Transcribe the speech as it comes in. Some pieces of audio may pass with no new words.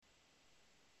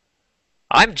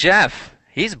I'm Jeff.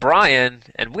 He's Brian,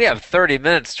 and we have 30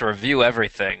 minutes to review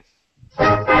everything.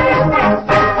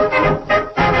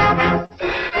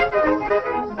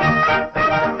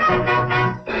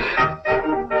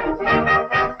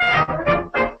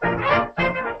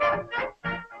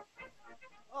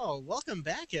 Oh, welcome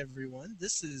back, everyone.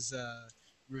 This is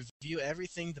Review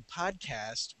Everything, the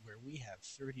podcast where we have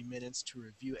 30 minutes to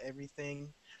review everything.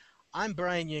 I'm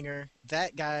Brian Yinger.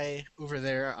 That guy over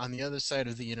there on the other side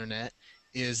of the internet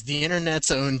is the internet's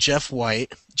own Jeff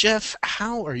White. Jeff,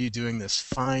 how are you doing this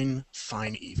fine,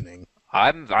 fine evening?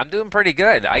 I'm doing pretty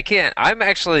good. I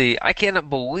cannot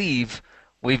believe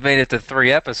we've made it to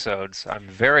 3 episodes. I'm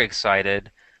very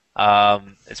excited.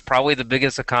 It's probably the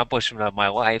biggest accomplishment of my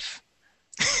life.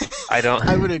 I don't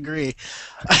I would agree.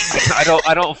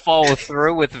 I don't follow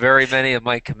through with very many of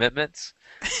my commitments.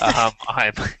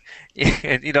 I'm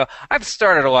and I've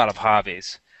started a lot of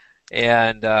hobbies,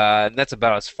 and that's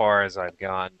about as far as I've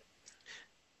gone.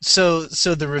 So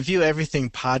the Review Everything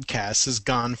podcast has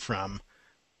gone from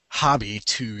hobby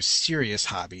to serious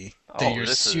hobby that Oh, you're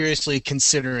this is seriously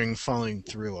considering following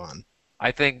through on.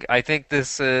 I think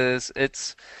this is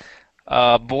it's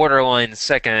borderline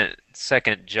second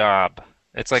job.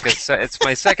 It's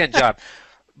my second job,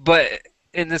 but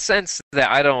in the sense that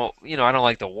I don't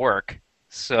like to work.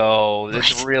 So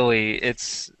Right.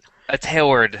 it's a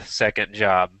tailored second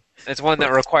job. It's one that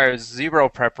Right. requires zero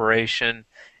preparation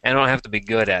and I don't have to be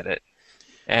good at it.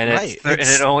 Right. And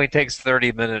it only takes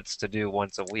 30 minutes to do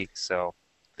once a week. So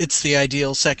It's the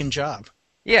ideal second job.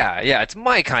 yeah, it's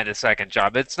my kind of second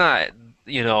job. It's not,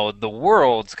 the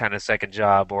world's kind of second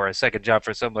job or a second job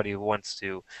for somebody who wants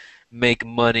to make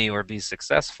money or be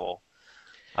successful.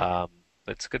 Um,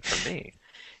 but it's good for me.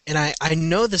 And I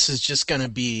know this is just going to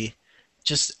be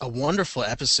just a wonderful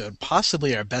episode,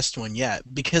 possibly our best one yet,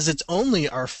 because it's only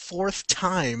our fourth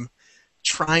time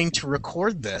trying to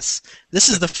record this. This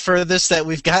is the furthest that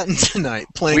we've gotten tonight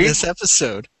playing We've this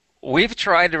episode. we've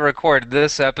tried to record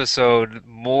this episode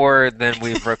more than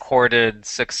we've recorded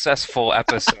successful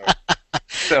episodes.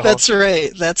 So That's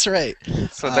right. That's right.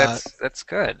 so Uh, that's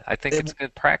good. I think it's it,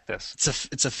 good practice.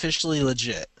 it's officially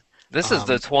legit. This is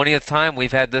the Um, 20th time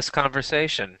we've had this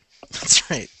conversation. that's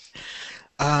right.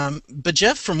 But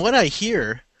Jeff, from what I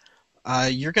hear,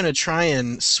 you're going to try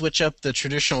and switch up the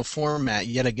traditional format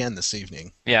yet again this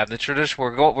evening. Yeah,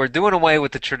 we're doing away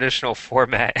with the traditional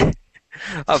format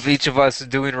of each of us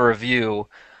doing a review,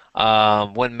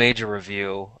 one major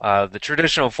review. The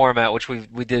traditional format, which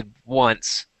we did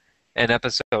once in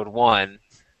episode one,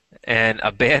 and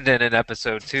abandoned in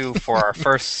episode two for our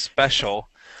first special,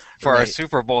 for our Right.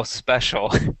 Super Bowl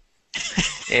special,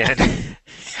 and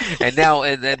and now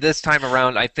and this time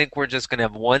around, I think we're just gonna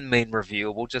have one main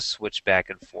review. We'll just switch back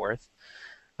and forth.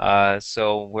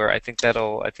 So I think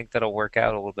that'll work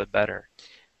out a little bit better.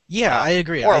 Yeah, I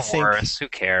agree. I Or think, worse, who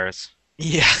cares?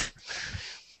 yeah,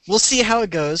 we'll see how it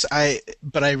goes.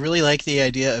 But I really like the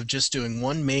idea of just doing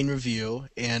one main review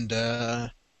and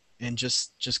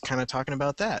just kind of talking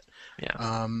about that.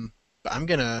 Yeah. But I'm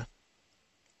gonna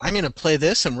play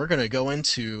this, and we're gonna go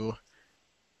into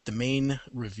the main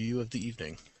review of the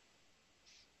evening.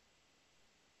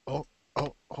 Oh,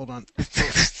 oh, hold on.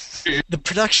 Oh, the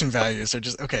production values are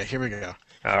just okay. Here we go.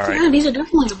 All right. Yeah, these are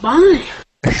definitely a bind.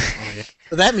 Oh yeah.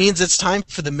 So that means it's time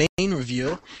for the main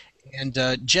review. And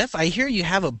Jeff, I hear you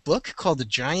have a book called The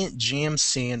Giant Jam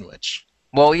Sandwich.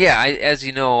 Well, yeah. As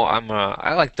you know,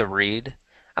 I like to read.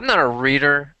 I'm not a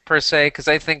reader per se, because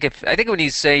I think when you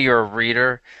say you're a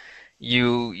reader,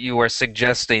 you are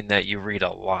suggesting that you read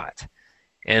a lot.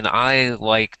 And I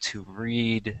like to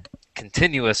read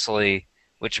continuously,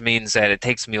 which means that it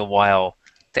takes me a while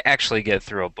to actually get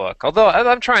through a book. Although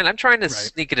I'm trying to Right.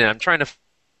 sneak it in. I'm trying to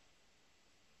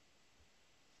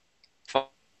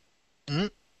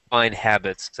Mhm. find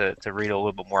habits to read a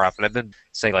little bit more often. I've been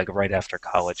say like right after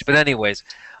college. But anyways,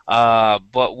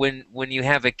 but when you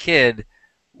have a kid,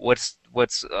 what's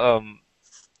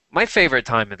my favorite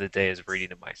time of the day is reading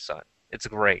to my son. It's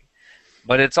great.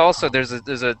 But it's also Oh, there's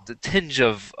a tinge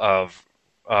of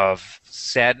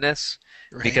sadness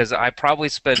right. because I probably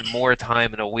spend more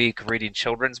time in a week reading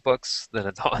children's books than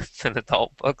adult than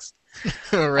adult books.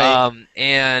 Right.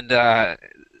 And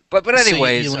but So you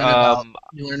anyways,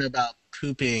 learn about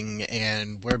pooping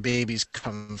and where babies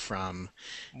come from,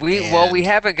 we and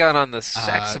haven't got on the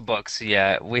sex uh, books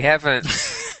yet. We haven't.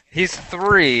 He's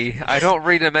 3. I don't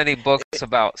read him any books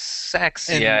about sex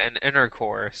and yet and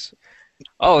intercourse.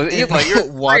 Oh, and Eva, you're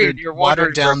 3 and you're watered wondering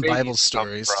where down Bible babies come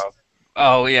stories. from.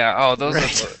 Oh yeah. Oh, those are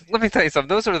Right. the. Let me tell you something.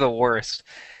 Those are the worst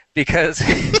because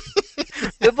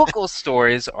biblical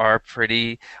stories are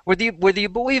pretty. Whether you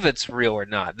believe it's real or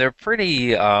not, they're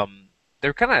pretty.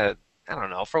 they're kind of, I don't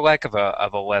know, for lack of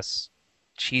a less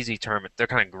cheesy term, they're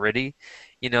kind of gritty.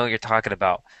 You're talking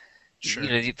about, Sure.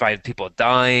 you find people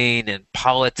dying and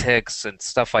politics and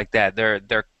stuff like that.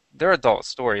 They're adult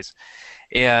stories,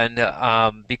 and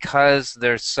because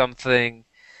there's something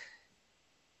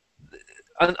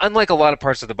unlike a lot of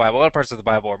parts of the Bible, a lot of parts of the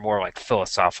Bible are more like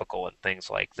philosophical and things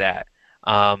like that.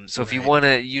 So if you Right. want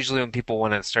to, usually when people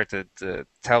want to start to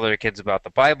tell their kids about the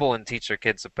Bible and teach their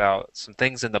kids about some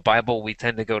things in the Bible, we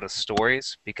tend to go to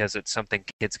stories because it's something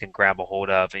kids can grab a hold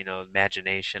of,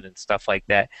 imagination and stuff like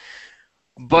that.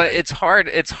 But Right. it's hard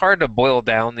to boil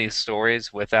down these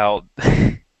stories without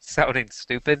sounding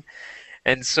stupid.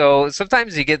 And so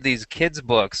sometimes you get these kids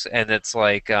books and it's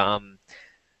like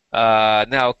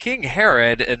now King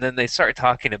Herod, and then they start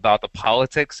talking about the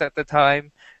politics at the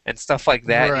time and stuff like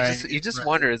that. And you just Right. you just Right.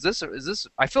 wonder, is this?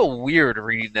 I feel weird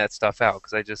reading that stuff out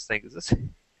because I just think, is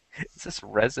this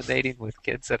resonating with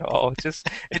kids at all?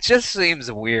 It just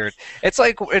seems weird. It's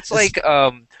like Es-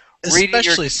 reading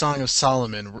your. Especially Song of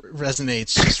Solomon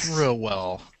resonates just real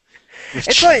well with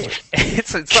It's like children.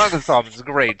 it's a Song of Solomon. It's a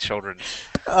great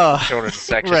Oh, children's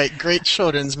section. right. Great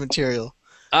children's material.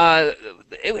 Uh,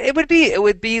 it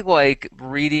would be like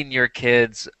reading your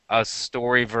kids a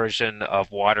story version of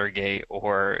Watergate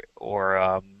or or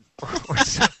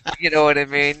something, you know what I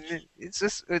mean? It's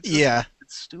just Yeah.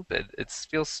 it's stupid. It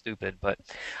feels stupid, but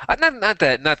not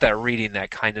that reading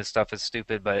that kind of stuff is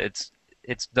stupid, but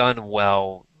it's done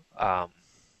well,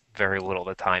 very little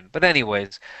of the time. But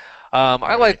anyways,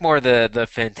 I Right. like more the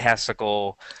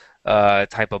fantastical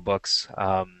type of books.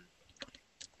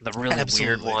 The really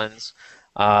weird Absolutely. ones.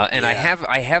 And I Yeah. have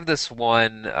I have this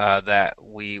one that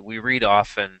we read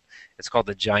often. It's called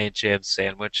the Giant Jam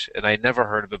Sandwich, and I never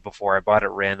heard of it before. I bought it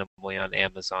randomly on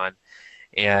Amazon,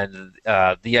 and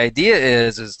the idea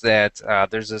is that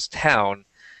there's this town,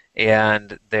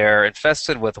 and they're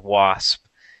infested with wasp,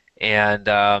 and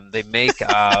they make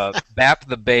Bap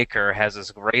the baker has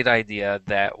this great idea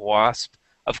that wasp,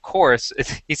 of course,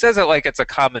 he says it like it's a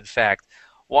common fact.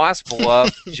 Wasp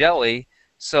love jelly,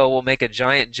 so we'll make a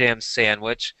giant jam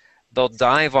sandwich. They'll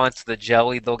dive onto the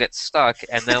jelly, they'll get stuck,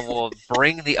 and then we'll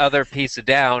bring the other piece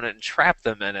down and trap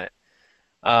them in it.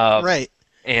 Um, Right.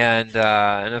 and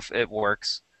if it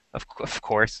works, of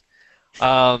course.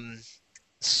 Um,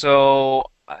 so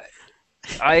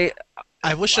I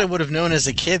I wish I would have known as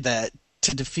a kid that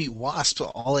to defeat wasps,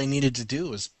 all I needed to do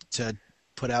was to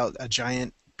put out a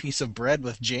giant piece of bread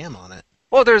with jam on it.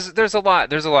 well, there's a lot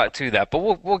to that, but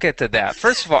we'll get to that.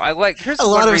 First of all, here's A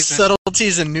one lot of reason.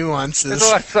 subtleties and There's a nuances.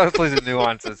 lot of subtleties and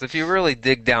nuances. If you really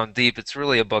dig down deep, it's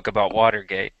really a book about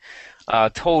Watergate,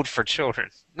 told for children.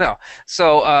 No,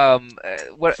 so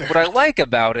what Fair I enough. like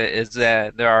about it is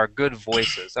that there are good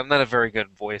voices. I'm not a very good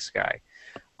voice guy.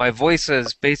 My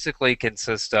voices basically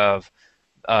consist of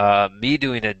me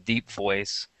doing a deep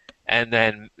voice, and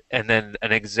then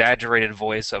an exaggerated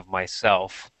voice of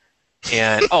myself,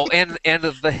 and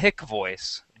the hick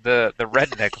voice, the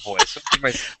redneck voice.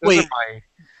 Those are Wait, my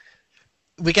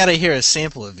we got to hear a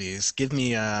sample of these. Give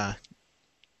me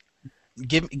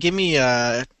give me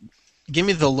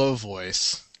the low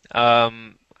voice.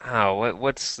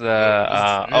 what's the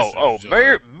This is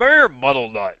Mayor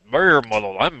Muddlenut, Mayor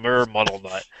Muddle, I'm Mayor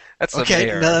Muddlenut. That's the okay.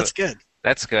 mayor. No, that's good.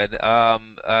 That's good.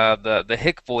 The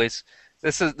hick voice.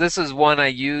 This is one I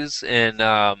use in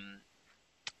a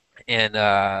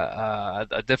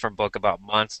different book about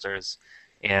monsters,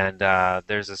 and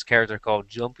there's this character called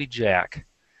Jumpy Jack,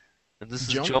 and this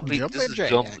is Jumpy. Jump This and is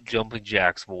jack. Jumpy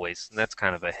Jack's voice, and that's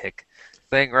kind of a hick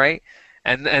thing, right?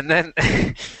 And then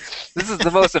this is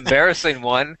the most embarrassing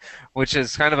one, which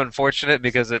is kind of unfortunate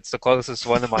because it's the closest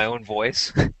one to my own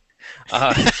voice.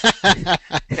 Uh,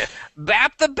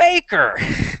 Bap the Baker.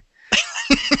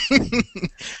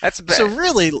 That's So bad.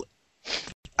 really,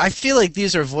 I feel like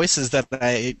these are voices that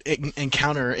I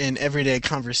encounter in everyday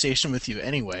conversation with you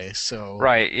anyway. So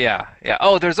Right, yeah, yeah.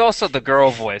 Oh, there's also the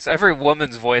girl voice. Every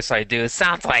woman's voice I do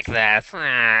sounds like this.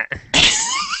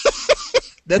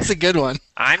 that's a good one.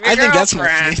 I'm your I think that's my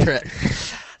girlfriend. favorite.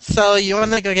 So you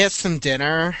want to go get some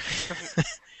dinner?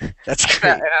 That's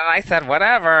great. And I said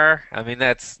whatever. I mean,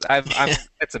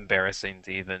 it's embarrassing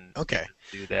to even Okay.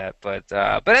 do that. But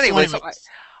So anyway, so anyways,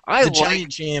 I the like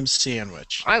giant jam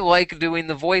sandwich. I like doing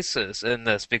the voices in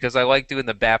this because I like doing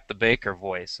the Bap the Baker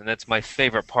voice, and that's my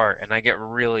favorite part, and I get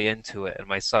really into it, and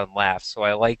my son laughs, so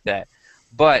I like that.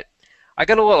 But I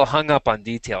got a little hung up on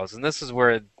details, and this is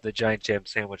where the giant jam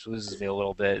sandwich loses me a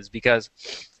little bit, is because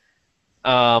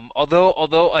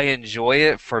although I enjoy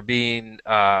it for being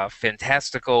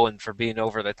fantastical and for being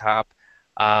over the top,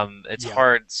 it's Yeah.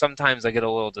 hard. Sometimes I get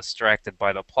a little distracted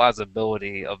by the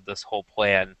plausibility of this whole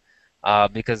plan.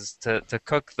 because to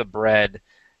cook the bread,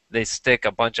 they stick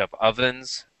a bunch of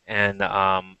ovens and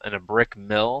a brick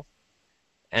mill,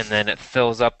 and then it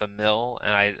fills up the mill,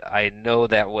 and I know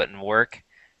that wouldn't work,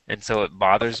 and so it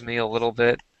bothers me a little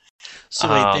bit. So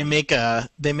wait, Um, they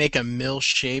make a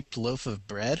mill-shaped loaf of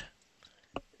bread?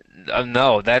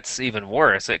 no, that's even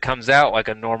worse. It comes out like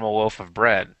a normal loaf of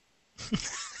bread.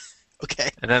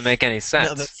 Okay. It doesn't make any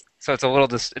No, sense. that's So it's a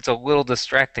little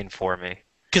distracting for me.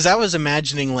 because I was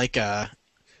imagining like a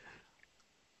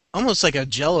almost like a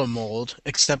Jello mold,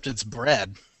 except it's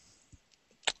bread.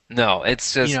 No,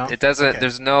 it's You just know? it doesn't. Okay.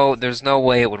 There's no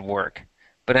way it would work.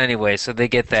 But anyway, so they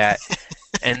get that,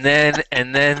 and then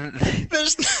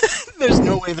There's there's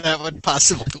no way that would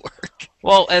possibly work.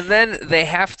 well, and then they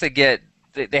have to get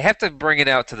they have to bring it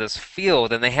out to this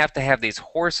field, and they have to have these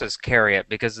horses carry it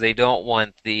because they don't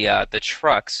want the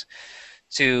trucks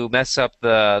to mess up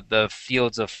the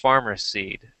fields of farmer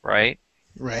seed, right?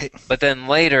 Right. But then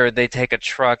later they take a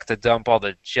truck to dump all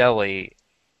the jelly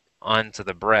onto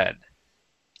the bread.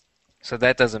 So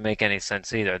that doesn't make any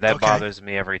sense either. That Okay. bothers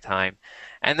me every time.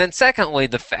 And then secondly,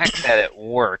 the fact that it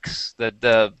works.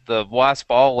 The wasp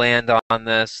all land on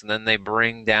this, and then they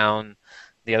bring down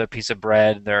the other piece of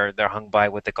bread. They're hung by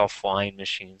what they call flying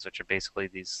machines, which are basically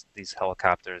these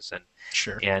helicopters,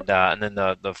 Sure. and then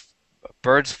the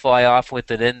birds fly off with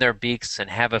it in their beaks and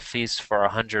have a feast for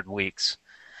 100 weeks.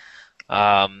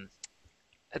 Um,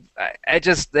 I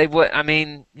just they would. I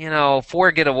mean,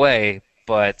 four get away,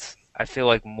 but I feel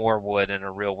like more would in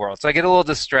a real world. So I get a little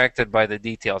distracted by the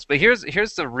details. But here's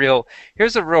the real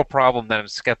problem that I'm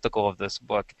skeptical of this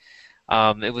book.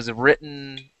 It was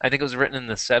written, I think it was written in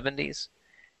the 70s,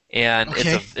 and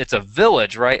Okay. it's a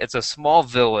village, right? It's a small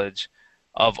village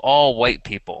of all white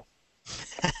people.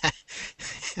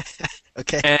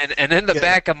 Okay. And Good.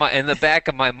 in the back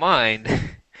of my mind,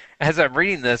 as I'm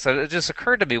reading this, it just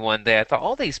occurred to me one day. I thought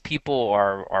all these people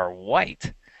are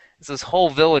white. It's this whole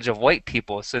village of white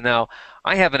people. So now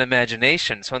I have an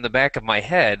imagination. So in the back of my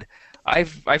head,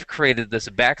 I've created this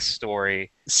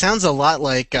backstory, Sounds a lot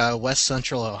like West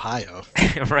Central Ohio.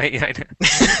 right?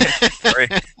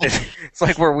 Right. It's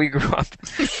like where we grew up.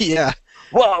 Yeah.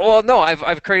 No,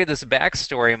 I've created this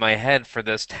backstory in my head for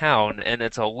this town, and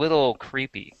it's a little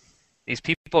creepy. These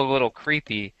people are a little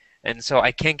creepy, and so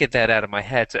I can't get that out of my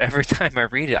head. So every time I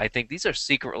read it, I think these are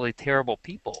secretly terrible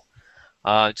people.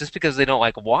 Just because they don't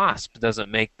like Wasp doesn't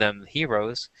make them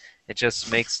heroes. It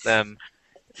just makes them.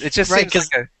 It just Right, seems like because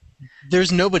a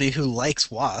there's nobody who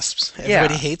likes wasps.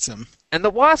 Everybody yeah. hates them. And the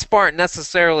Wasp aren't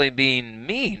necessarily being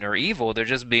mean or evil. They're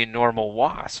just being normal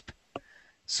Wasp.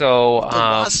 So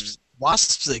The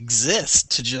wasps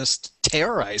exist to just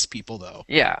terrorize people, though.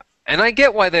 yeah, and I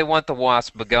get why they want the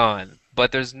Wasp gone,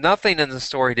 but there's nothing in the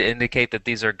story to indicate that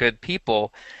these are good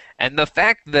people, and the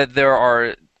fact that there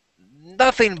are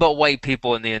nothing but white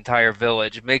people in the entire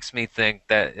village makes me think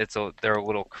that they're a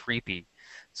little creepy.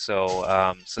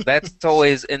 So that's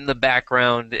always in the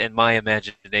background in my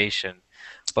imagination.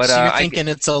 But So you're I thinking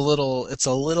it's a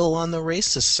little on the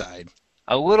racist side.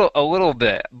 a little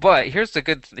bit. But here's the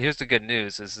good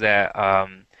news is that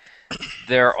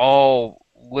they're all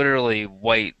literally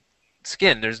white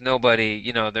skin. There's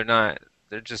nobody,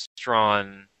 they're just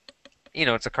drawn,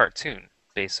 it's a cartoon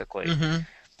basically. Hmm.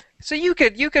 So you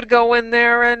could go in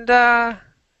there and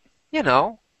you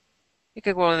know, you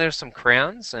could go in there some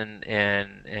crayons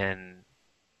and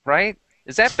right?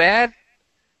 Is that bad?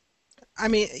 I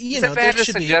mean, Is you that know, there bad to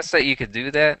should be suggest that you could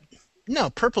do that? no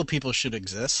purple people should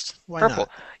exist. Why Purple. not?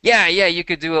 Yeah, yeah, you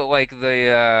could do it like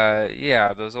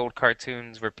those old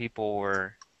cartoons where people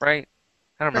were, right?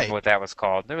 I don't remember Right. what that was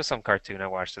called. There was some cartoon I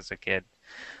watched as a kid.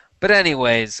 But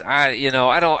anyways, I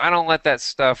don't let that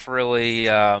stuff really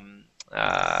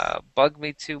bug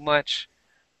me too much.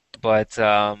 But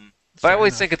I Fair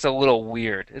always think enough. it's a little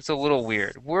weird. It's a little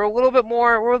weird. We're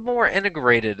more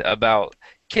integrated about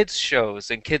kids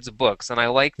shows and kids books, and I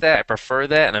like that. I prefer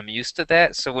that, and I'm used to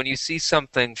that. So when you see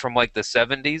something from like the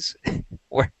 70s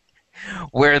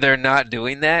where they're not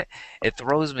doing that, it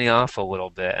throws me off a little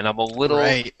bit, and I'm a little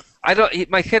Right. I don't.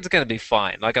 My kid's gonna be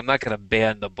fine. Like I'm not gonna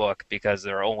ban the book because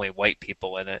there are only white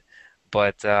people in it,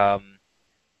 but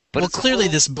Well, it's a clearly little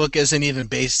this book isn't even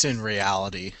based in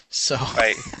reality. So,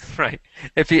 right, right.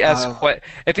 uh,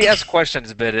 If he asks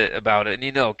questions a bit about it,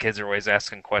 and kids are always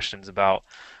asking questions about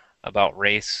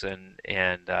race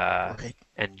right.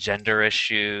 and gender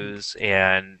issues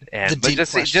The but deep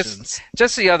questions.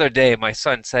 just the other day, my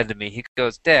son said to me, he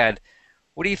goes, "Dad,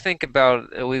 what do you think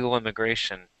about illegal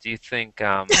immigration? Do you think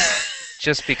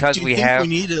just because Do you we think we have?"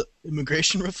 need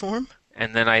immigration reform?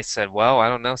 And then I said, "Well, I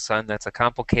don't know, son. That's a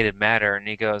complicated matter." And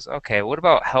he goes, "Okay, what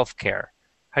about health care?"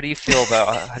 how do you feel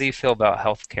about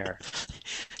healthcare?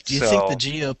 Do you think the So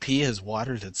GOP has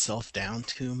watered itself down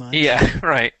too much? yeah,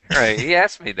 right. He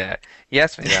asked me that. He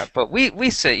asked me that. But we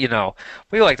say,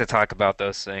 we like to talk about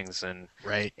those things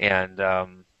Right. and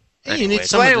Hey, you need anyway.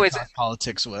 So someone to anyways, talk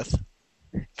politics with.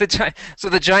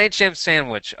 the giant jam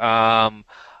sandwich.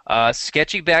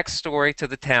 Sketchy backstory to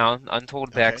the town,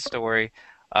 untold Okay. backstory.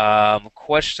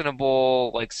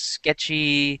 Questionable, like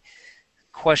sketchy,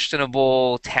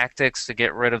 questionable tactics to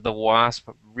get rid of the wasp.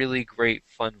 Really great,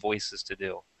 fun voices to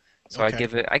do. So Okay.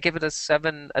 I give it a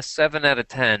 7 out of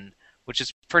 10, which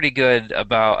is pretty good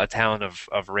about a town of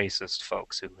racist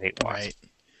folks who hate Right. wasps.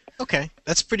 Okay.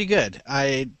 That's pretty good.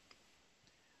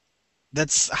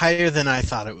 That's higher than I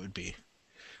thought it would be.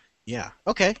 Yeah.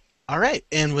 Okay. All right.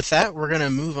 And with that, we're gonna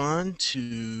move on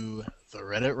to the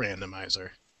Reddit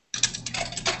randomizer.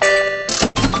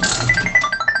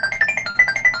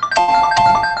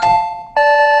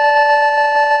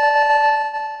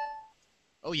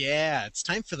 Oh yeah, it's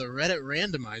time for the Reddit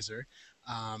randomizer.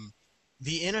 Um,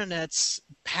 the internet's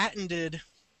patented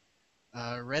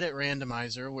Reddit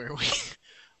randomizer, where we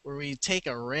where we take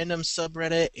a random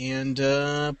subreddit and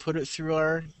put it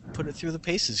through the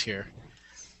paces here.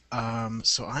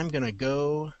 So I'm gonna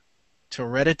go to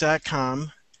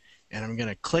reddit.com and I'm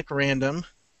gonna click random,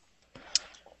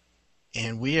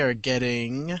 and we are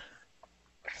getting.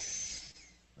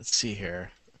 Let's see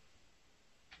here.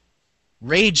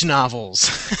 Rage novels.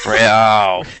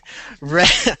 Oh,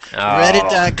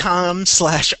 oh.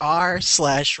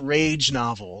 Reddit.com/r/rage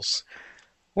novels.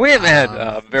 We haven't had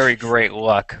Um, very great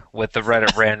luck with the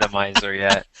Reddit randomizer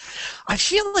yet. I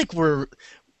feel like we're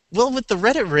well with the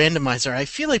Reddit randomizer. I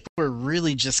feel like we're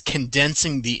really just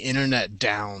condensing the internet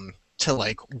down to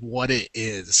like what it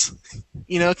is.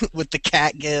 You know, with the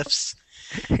cat gifs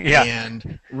Yeah, and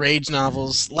rage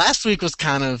novels. Last week was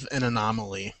kind of an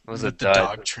anomaly it was a with the dud.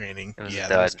 dog training. It was a Yeah,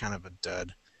 that was dud. kind of a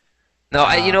dud. No,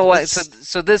 you know But what? So let's.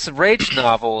 this Rage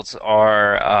novels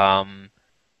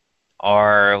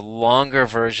are longer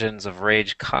versions of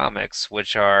Rage comics,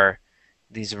 which are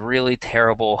these really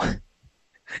terrible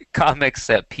comics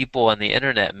that people on the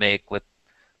internet make with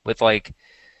like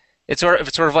it's sort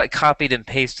of like copied and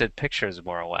pasted pictures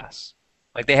more or less.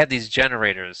 Like they have these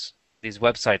generators, these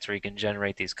websites where you can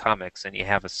generate these comics, and you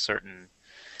have a certain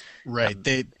Right. um,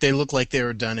 They look like they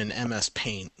were done in MS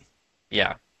Paint.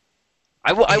 yeah.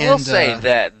 I will And say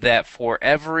that for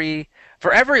every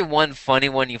one funny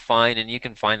one you find, and you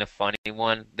can find a funny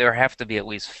one, there have to be at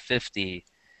least 50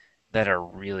 that are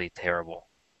really terrible.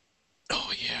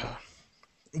 oh yeah.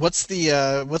 What's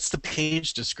the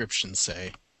page description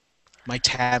say? My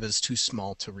tab is too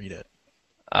small to read it.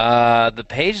 The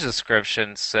page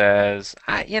description says,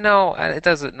 it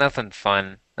doesn't nothing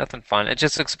fun, nothing fun. It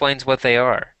just explains what they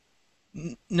are.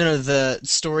 No, the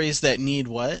stories that need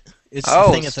what? It's the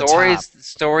Oh, thing at the top.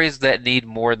 stories that need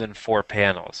more than 4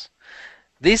 panels.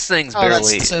 These things Oh,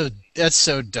 barely, that's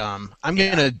so dumb. I'm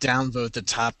yeah. gonna downvote the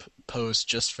top post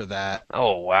just for that.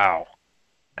 Oh wow,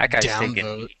 that guy's taking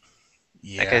Downvote. heat.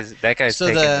 Yeah. That guy's So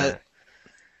taking the.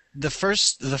 the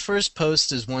first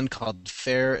post is one called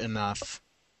Fair Enough.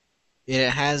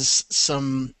 It has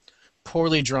some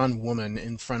poorly drawn woman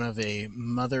in front of a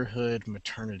motherhood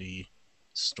maternity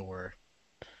store.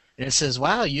 And it says,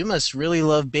 "Wow, you must really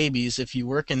love babies if you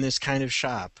work in this kind of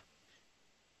shop."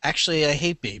 Actually, I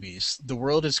hate babies. The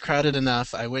world is crowded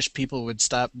enough. I wish people would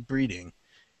stop breeding.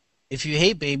 If you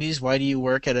hate babies, why do you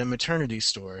work at a maternity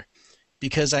store?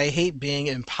 Because I hate being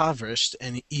impoverished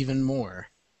and even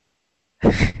more.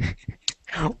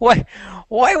 Why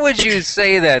why would you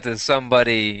say that to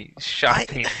somebody I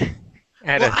shopping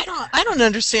at well, a I don't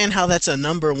understand how that's a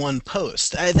number one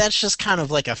post. That's just kind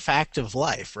of like a fact of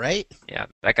life, right? yeah,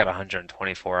 that got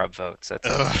 124 upvotes. That's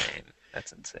Ugh. insane.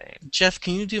 That's insane. Jeff,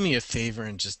 can you do me a favor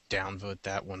and just downvote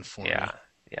that one for Yeah, me?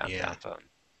 yeah, I'm Yeah. down voting.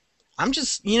 I'm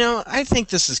just, I think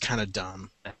this is kind of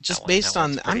dumb. Just That based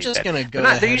one's on, pretty bad. They're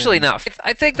ahead usually and not.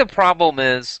 I think the problem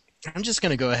is I'm just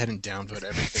gonna go ahead and downvote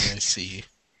everything I see.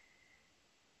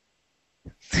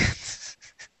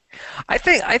 I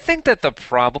think that the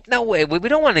problem. No, wait, we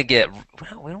don't want to get we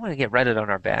don't want to get Reddit on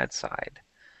our bad side.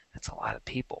 That's a lot of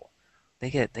people. They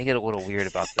get a little weird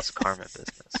about this karma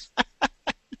business.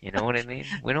 You know what I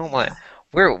mean? We don't want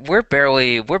we're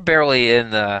barely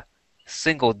in the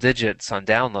single digits on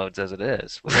downloads as it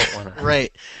is.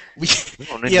 Right. We, We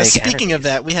don't need to yeah. make Speaking of enemies.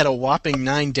 that, we had a whopping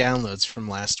 9 downloads from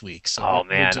last week, so Oh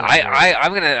we're man, doing great.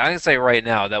 I'm gonna say right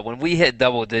now that when we hit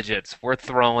double digits, we're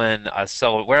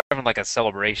having like a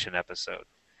celebration episode.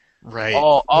 Right.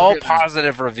 All We're gonna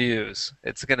positive reviews.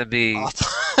 It's gonna all, be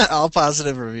all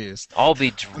positive reviews. I'll be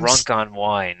I'm s- drunk on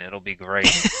wine. It'll be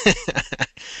great.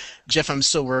 Jeff, I'm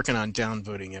still working on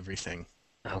downvoting everything.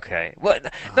 Okay. Well,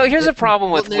 no, here's It, a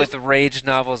problem well, with there's rage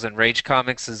novels and rage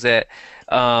comics is that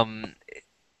um,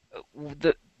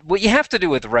 the what you have to do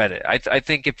with Reddit. I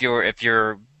think if you're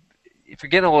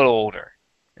getting a little older,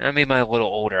 and I mean by a little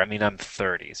older, I mean I'm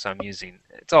 30, so I'm using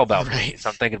it's all about me. right. So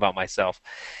I'm thinking about myself.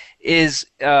 Is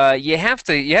you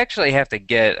actually have to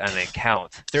get an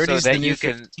account so 30's the that new you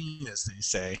can 15, as they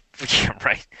say. yeah,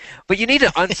 right. But you need to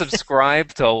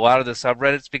unsubscribe to a lot of the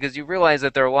subreddits because you realize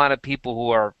that there are a lot of people who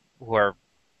are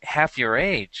half your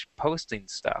age posting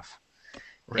stuff.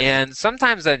 Right. And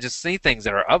sometimes I just see things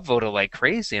that are upvoted like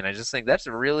crazy, and I just think that's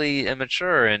really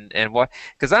immature. And what?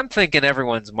 Because I'm thinking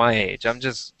everyone's my age. I'm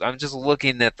just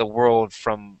looking at the world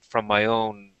from my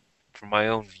own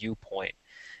viewpoint.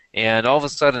 And all of a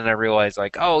sudden I realized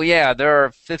like, oh yeah, there are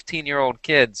 15-year-old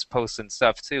kids posting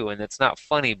stuff too, and it's not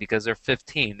funny because they're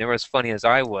 15. They're as funny as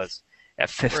I was at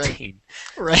Right. 15.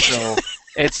 Right. So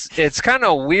it's kind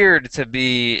of weird to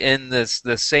be in the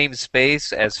same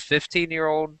space as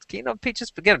 15-year-old,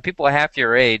 just again, people half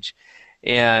your age,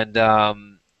 and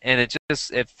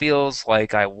it feels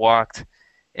like I walked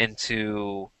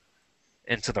into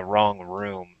the wrong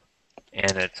room,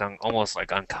 and it's almost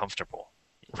like uncomfortable.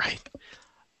 Right.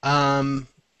 Um,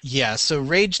 yeah, so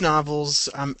rage novels,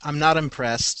 I'm not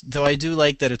impressed, though I do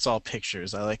like that it's all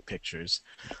pictures. I like pictures.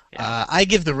 Yeah, I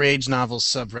give the rage novels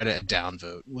subreddit a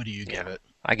downvote. What do you give yeah. it?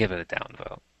 I give it a down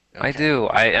vote. I Okay. do.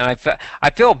 I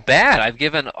feel bad. I've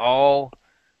given all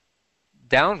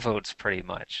down votes pretty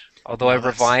much. Although I Well,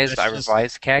 that's revised that's I just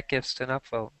revised Cat Gifts to an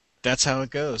upvote. that's how it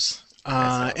goes. That's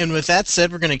how it And with goes. that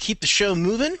said, we're going to keep the show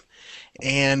moving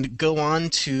and go on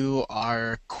to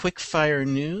our quick fire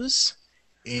news.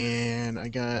 And I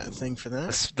got a thing for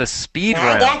that. The speed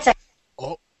I got round. time.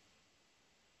 Oh,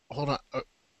 hold on.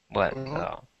 What? Oh,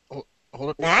 Oh. oh, hold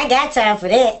up. I got time for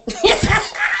that.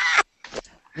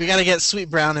 We got to get Sweet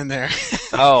Brown in there.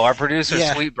 Oh, our producer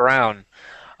Yeah, Sweet Brown.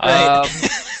 right. Um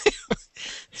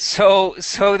so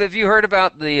have you heard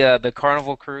about the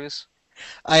Carnival cruise?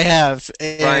 I have,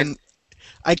 Brian, and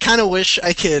I kind of wish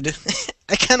I could.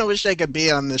 I kind of wish I could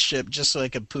be on this ship just so I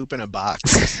could poop in a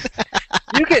box.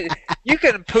 you can you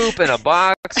can poop in a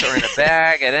box or in a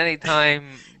bag at any time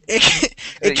It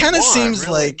that you kind of want, seems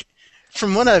really. like,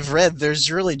 from what I've read,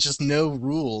 there's really just no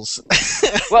rules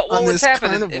Well, on what's this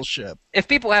happened carnival is ship. if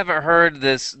people haven't heard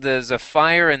this, there's a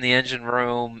fire in the engine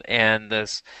room, and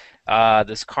this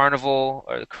Carnival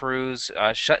or cruise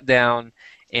shut down,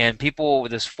 and people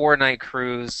with this 4-night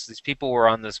cruise. These people were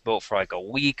on this boat for like a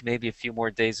week, maybe a few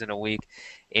more days in a week,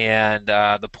 and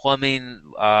the plumbing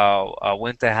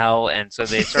went to hell, and so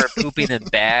they started pooping in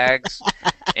bags,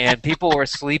 and people were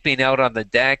sleeping out on the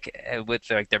deck with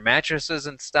like their mattresses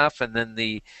and stuff, and then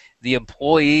the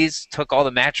employees took all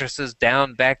the mattresses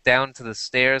down back down to the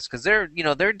stairs because they're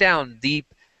down deep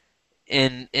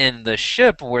in the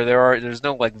ship where there's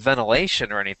no like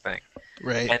ventilation or anything,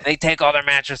 Right. and they take all their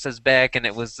mattresses back, and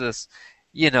it was this.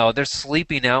 They're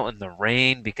sleeping out in the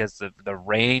rain because the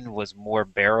rain was more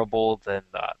bearable than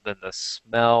the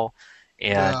smell,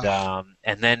 and Ugh.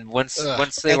 then once Ugh.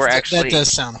 once they were That actually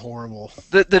does sound horrible.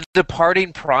 the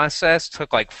departing process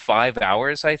took like 5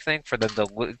 hours, I think, for them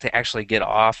to actually get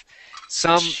off.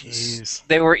 Jeez.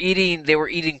 They were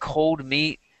eating cold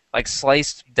meat, like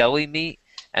sliced deli meat,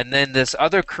 and then That's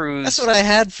what I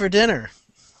had for dinner.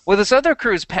 this other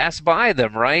cruise passed by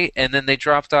them, right? And then they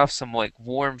dropped off some like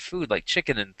warm food, like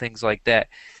chicken and things like that.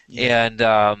 Yeah. And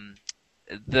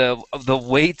the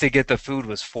wait to get the food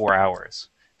was 4 hours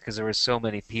because there were so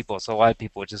many people. So a lot of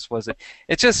people, it just wasn't.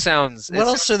 It just sounds. What It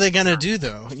else sounds are they gonna absurd. do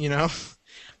though?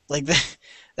 Like that.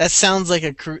 That sounds like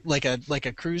a cruise. Like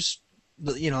a cruise.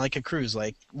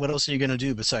 Like what else are you gonna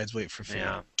do besides wait for food?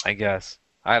 Yeah, I guess.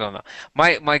 I don't know.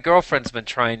 My girlfriend's been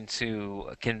trying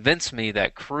to convince me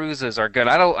that cruises are good.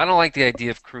 I don't like the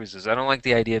idea of cruises. I don't like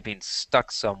the idea of being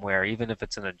stuck somewhere, even if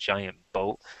it's in a giant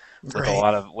boat with a Right.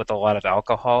 lot of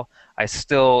alcohol. I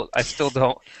still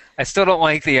don't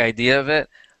like the idea of it.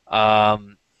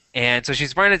 Um, and so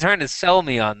she's trying to sell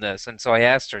me on this. And so I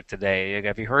asked her today, like,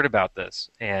 have you heard about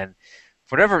this? And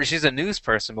for whatever she's a news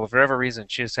person, but for whatever reason,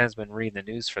 she just has been reading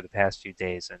the news for the past few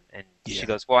days. And she Yeah.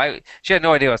 goes, well, she had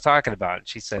no idea what I was talking about. And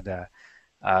she said,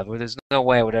 well, there's no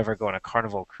way I would ever go on a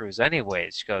Carnival cruise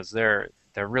anyways. She goes, they're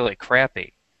really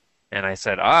crappy. And I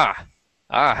said, how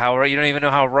right? You don't even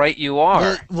know how right you Well,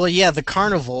 are. well, yeah. The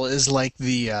carnival is like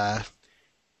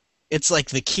it's like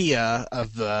the Kia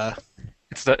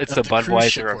It's the of the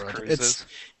cruise ship Budweiser of world. cruises.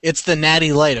 It's the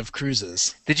Natty Light of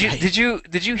cruises. Did you Right. did you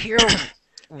did you hear?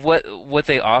 what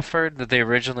they offered that they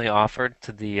originally offered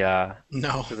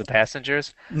No, to the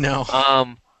passengers? no.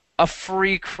 Um, a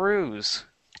free cruise.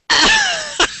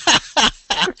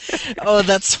 Oh,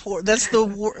 that's the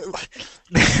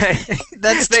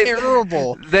that's they,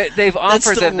 terrible. they've That's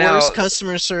offered the them now. worst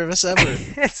customer service ever.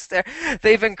 It's there.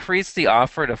 They've increased the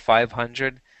offer to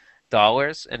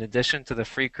 $500 in addition to the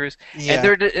free cruise, and Yeah.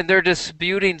 they're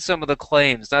disputing some of the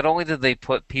claims. Not only did they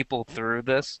put people through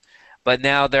this, but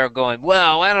now they're going,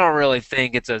 well, I don't really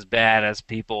think it's as bad as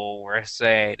people were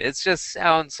saying. It just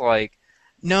sounds like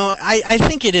No, I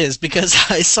think it is because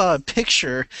I saw a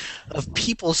picture of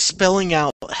people spelling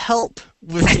out help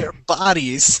with their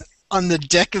bodies on the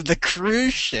deck of the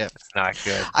cruise ship. it's not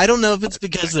good. I don't know if it's It's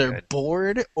because not they're good.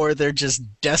 bored or they're just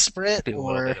desperate Do a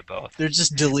little or bit of both. they're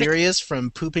just delirious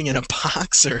from pooping in a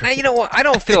box or Now, you know what? I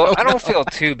don't I don't know. feel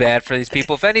too bad for these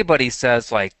people. If anybody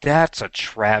says like that's a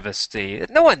travesty,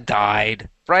 no one died,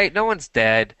 right? No one's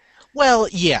dead. Well,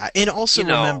 yeah, and also You know,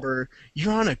 remember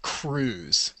you're on a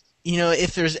cruise. You know,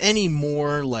 if there's any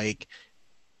more like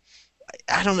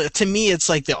I don't know, to me it's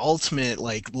like the ultimate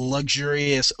like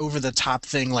luxurious over the top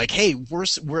thing like hey, we're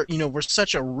you know, we're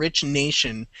such a rich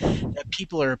nation that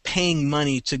people are paying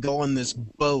money to go on this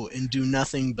boat and do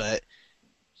nothing but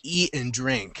eat and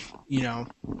drink, you know.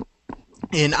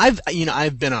 And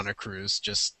I've been on a cruise,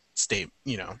 just state,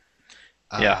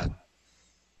 yeah.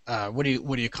 uh what do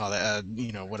you call that?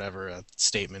 Whatever, a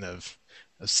statement of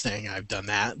saying I've done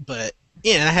that. But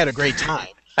yeah, and I had a great time.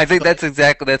 I think But that's the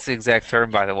exact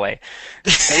term, by the way.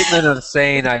 Statement of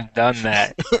saying I've done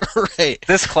that. right.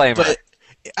 Disclaimer. But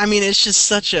I mean, it's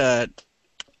such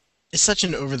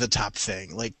an over the top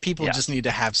thing. Like people Yeah. just need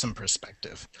to have some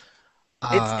perspective.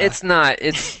 Uh, It's not.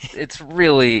 It's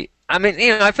really. I mean,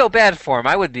 I feel bad for him.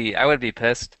 I would be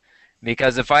pissed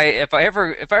because if I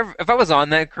was on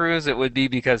that cruise, it would be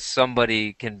because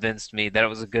somebody convinced me that it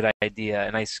was a good idea,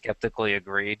 and I skeptically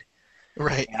agreed.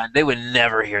 right, And they would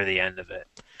never hear the end of it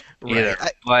right, either.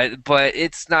 But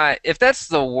it's not. If that's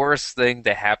the worst thing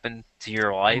to happen to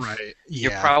your life, right.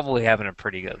 you're Yeah, probably having a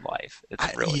pretty good life.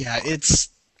 It's really yeah. fun.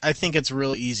 I think it's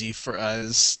real easy for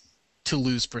us to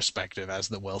lose perspective as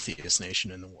the wealthiest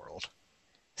nation in the world.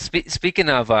 Speaking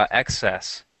of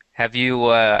excess, have you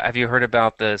heard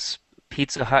about this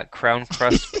Pizza Hut Crown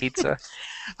Crust pizza?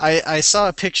 I saw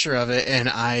a picture of it and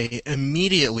I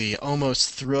immediately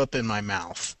almost threw up in my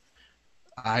mouth.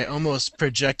 I almost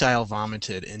projectile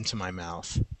vomited into my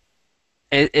mouth.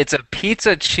 It's a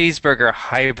pizza cheeseburger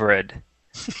hybrid,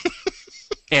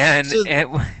 and So,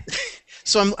 and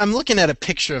so I'm looking at a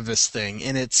picture of this thing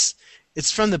and it's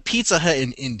from the Pizza Hut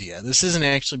in India. This isn't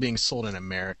actually being sold in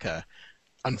America,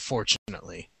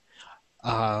 unfortunately.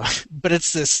 But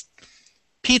it's this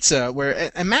pizza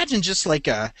where imagine just like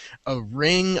a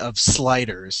ring of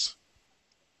sliders,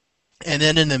 and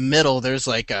then in the middle there's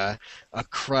like a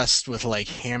crust with like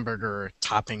hamburger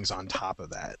toppings on top of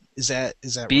that. Is that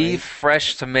beef, right?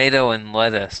 fresh tomato, and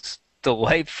lettuce,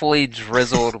 delightfully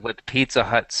drizzled with Pizza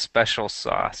Hut special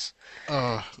sauce.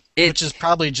 Which It is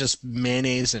probably just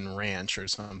mayonnaise and ranch or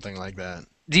something like that.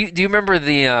 do you remember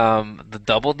the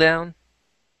Double Down,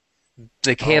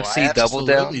 the Oh, I KFC Double absolutely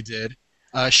Down? did.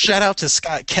 Shout out to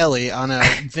Scott Kelly on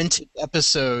a vintage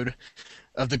episode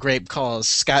of the Grape Calls.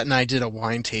 Scott and I did a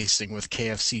wine tasting with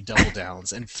KFC Double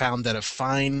Downs and found that a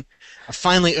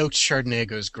finely oaked Chardonnay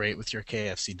goes great with your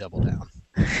KFC Double Down.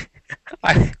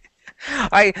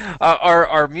 I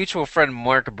our mutual friend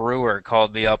Mark Brewer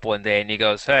called me up one day and he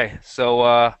goes, "Hey,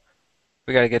 so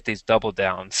we got to get these double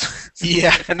downs."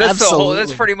 Yeah, And that's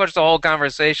absolutely. pretty much the whole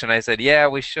conversation. I said, "Yeah,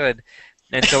 we should."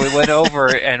 And so we went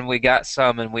over and we got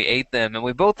some and we ate them and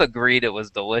we both agreed it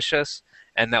was delicious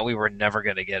and that we were never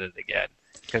going to get it again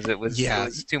because it Yeah,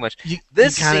 was too much. you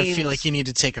This kind of feel like seems you need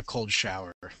to take a cold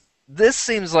shower. this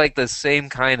seems like the same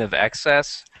kind of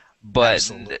excess, but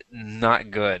Absolutely.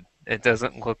 not good. It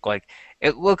doesn't look like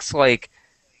it looks like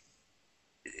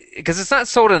because it's not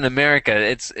sold in America.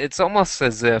 It's almost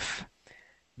as if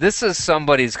this is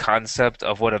somebody's concept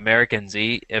of what Americans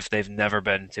eat if they've never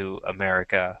been to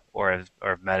America or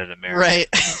have met an American. Right.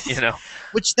 You know,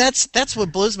 Which that's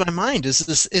what blows my mind is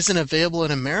this isn't available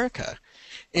in America.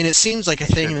 And it seems like a it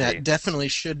thing should be. that definitely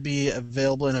should be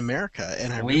available in America,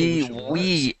 and I really We wish it was.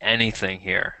 we anything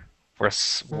here. We're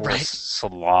Right.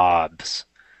 slobs.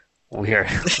 We're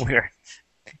we're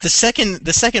The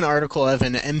second article of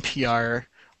an NPR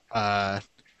uh,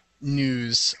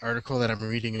 news article that I'm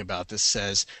reading about this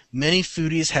says many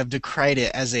foodies have decried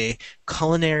it as a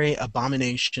culinary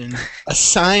abomination, a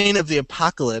sign of the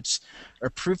apocalypse, or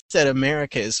proof that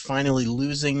America is finally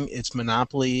losing its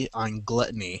monopoly on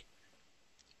gluttony.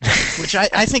 which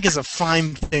I think is a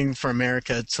fine thing for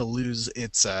America to lose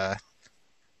its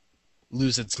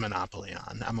monopoly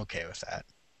on. I'm okay with that.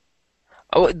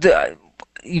 Oh,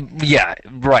 yeah,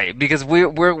 right. Because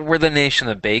we're the nation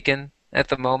of bacon at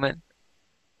the moment.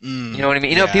 You know what I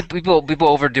mean? You know, Yeah, people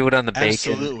overdo it on the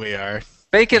bacon. absolutely are.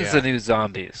 Bacon's the Yeah, new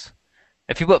zombies.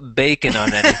 If you put bacon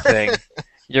on anything,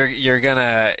 you're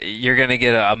gonna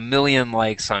get a million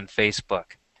likes on Facebook.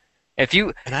 If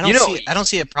you and I you don't know see I don't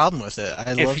see a problem with it.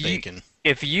 I if love you bacon.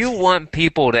 if you want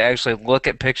people to actually look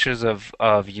at pictures of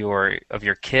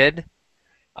your kid,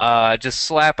 just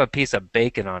slap a piece of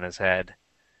bacon on his head,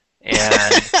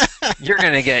 and you're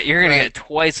gonna get Right.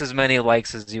 twice as many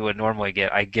likes as you would normally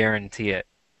get. I guarantee it.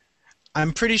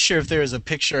 I'm pretty sure if there was a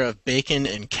picture of bacon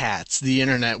and cats, the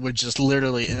internet would just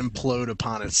literally implode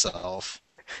upon itself.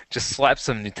 Just slap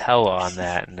some Nutella on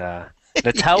that, and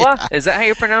Nutella? Yeah. Is that how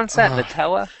you pronounce that? Uh,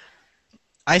 Nutella?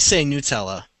 I say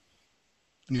Nutella.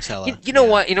 You, Nutella. you know Yeah.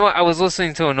 what? You know what? I was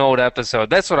listening to an old episode.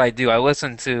 That's what I do. I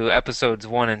listen to episodes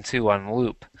 1 and 2 on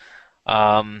loop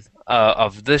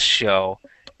of this show,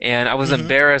 and I was hmm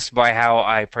embarrassed by how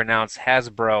I pronounce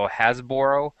Hasbro.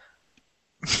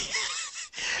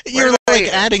 Where You're did like I?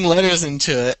 adding letters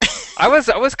into it. I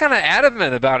was kind of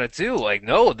adamant about it too. Like,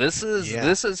 no, this is Yeah.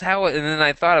 this is how it. And then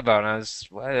I thought about it.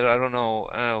 And I don't know.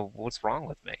 I don't know what's wrong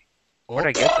with me. Where'd Oh,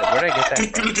 I get that? Where'd I get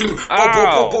that from?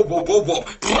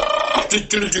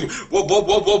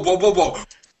 Oh,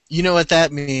 you know what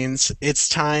that means? It's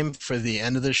time for the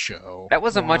end of the show. that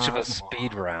wasn't much of a Wah,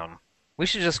 speed wah. round. We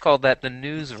should just call that the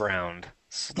news round.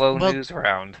 Slow Well, news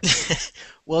round.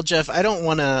 well, Jeff, I don't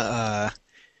want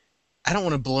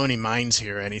to blow any minds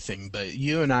here or anything, but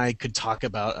you and I could talk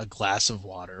about a glass of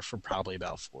water for probably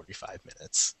about 45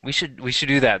 minutes. We should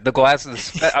do that.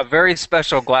 A very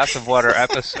special glass of water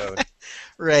episode.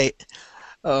 Right.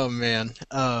 Oh man.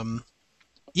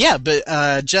 Yeah,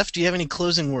 but Jeff, do you have any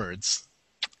closing words?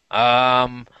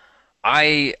 Um,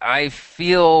 I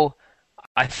feel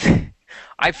I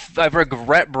I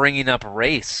regret bringing up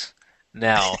race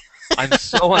now. I'm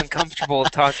so uncomfortable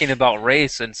talking about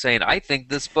race and saying I think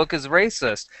this book is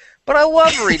racist, but I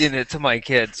love reading it to my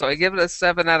kids, so I give it a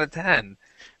 7 out of 10.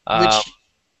 Um, Which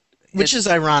which is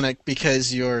it's ironic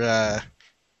because your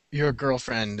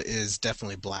girlfriend is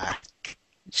definitely black.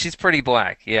 she's pretty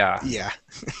black, yeah, Yeah,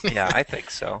 yeah, I think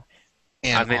so. I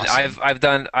and mean, awesome.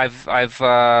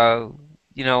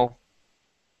 you know,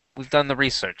 we've done the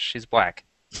research. She's black.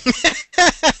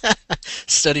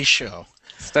 Studies show.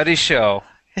 Studies show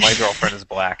my girlfriend is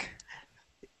black.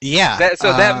 Yeah.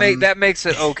 That makes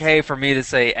it okay for me to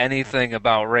say anything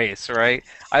about race, right?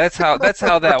 That's how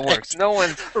that works. Right. No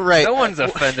one's Right. no one's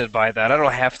offended by that. I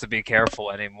don't have to be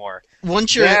careful anymore.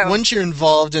 Yeah, Once you're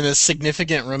involved in a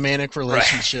significant romantic right.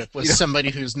 relationship with You know,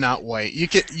 somebody who's not white, you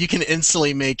can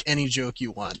instantly make any joke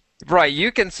you want. right.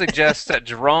 You can suggest that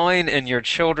drawing in your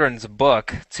children's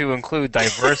book to include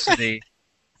diversity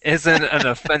isn't an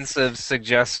offensive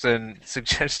suggestion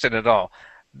at all.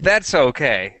 That's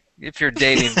okay if you're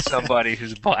dating somebody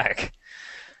who's black.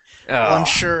 Well,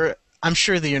 Oh, I'm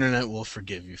sure the internet will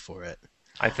forgive you for it.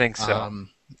 I think so.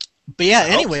 Um, but yeah, I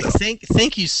hope anyway, so.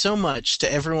 thank you so much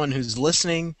to everyone who's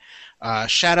listening.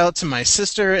 Shout out to my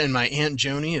sister and my aunt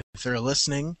Joni if they're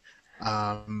listening.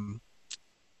 Um,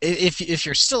 if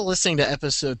you're still listening to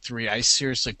episode 3, I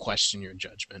seriously question your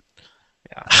judgment.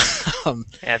 Yeah. um,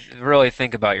 And really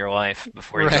think about your life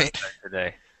before you go to right. bed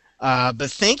today. But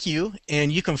thank you,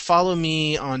 and you can follow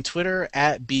me on Twitter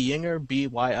at byinger,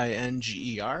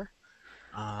 Byinger.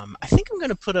 I think I'm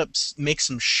gonna make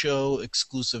some show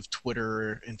exclusive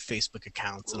Twitter and Facebook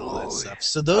accounts and all that Ooh. stuff.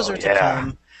 So those Oh are to yeah.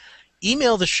 come.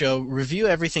 Email the show,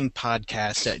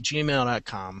 revieweverythingpodcast at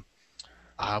gmail.com.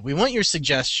 We want your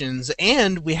suggestions,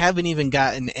 and we haven't even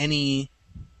gotten any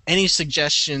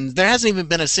suggestions. There hasn't even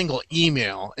been a single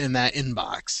email in that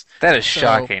inbox. That is So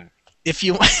shocking. if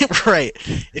you right,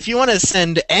 if you want to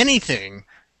send anything,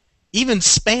 even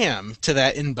spam, to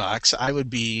that inbox, I would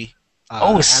be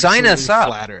Oh, sign absolutely us up.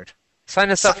 flattered.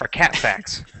 Sign us up Si- for Cat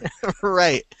Facts.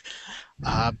 right.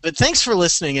 But thanks for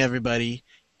listening, everybody,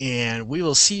 and we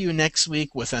will see you next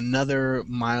week with another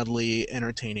mildly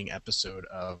entertaining episode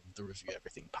of the Review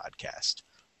Everything podcast.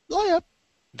 Bye.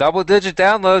 Double digit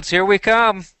downloads, here we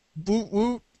come. Woot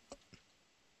woot.